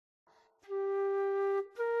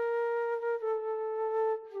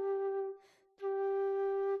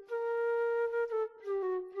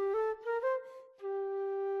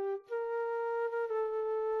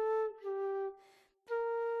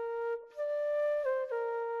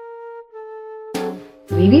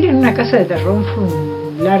Vivir en una casa de terrón fue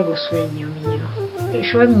un largo sueño mío.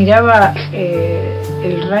 Yo admiraba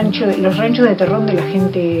los ranchos de terrón de la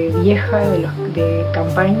gente vieja, de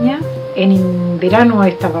campaña. En verano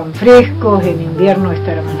estaban frescos, en invierno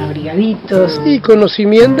estaban abrigaditos. Y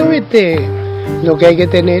conocimiento, lo que hay que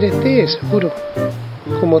tener es seguro,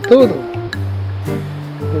 como todo.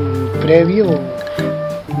 Previo,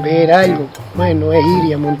 ver algo, bueno, es ir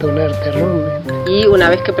y amontonar terrón. Y una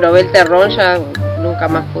vez que probé el terrón ya nunca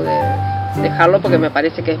más pude dejarlo porque me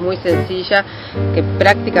parece que es muy sencilla, que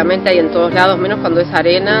prácticamente hay en todos lados, menos cuando es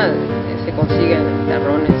arena, se consiguen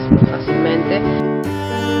terrones muy fácilmente.